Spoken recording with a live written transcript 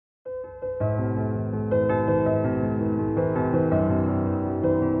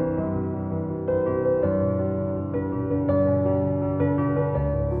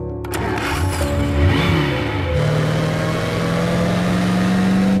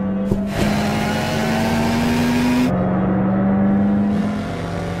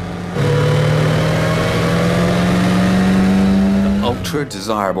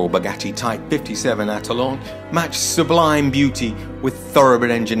Ultra-desirable Bugatti Type 57 Atalante matched sublime beauty with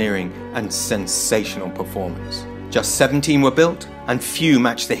thoroughbred engineering and sensational performance. Just 17 were built, and few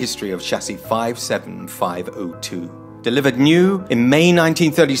match the history of chassis 57502. Delivered new in May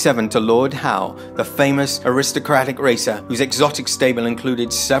 1937 to Lord Howe, the famous aristocratic racer whose exotic stable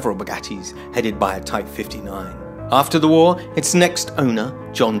included several Bugattis headed by a Type 59. After the war, its next owner,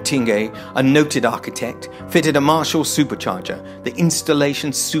 John Tingay, a noted architect, fitted a Marshall supercharger, the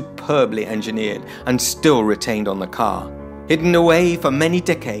installation superbly engineered and still retained on the car. Hidden away for many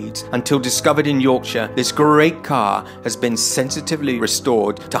decades until discovered in Yorkshire, this great car has been sensitively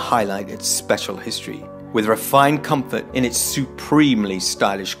restored to highlight its special history. With refined comfort in its supremely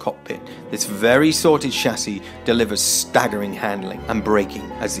stylish cockpit, this very sorted chassis delivers staggering handling and braking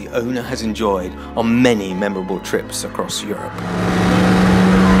as the owner has enjoyed on many memorable trips across Europe.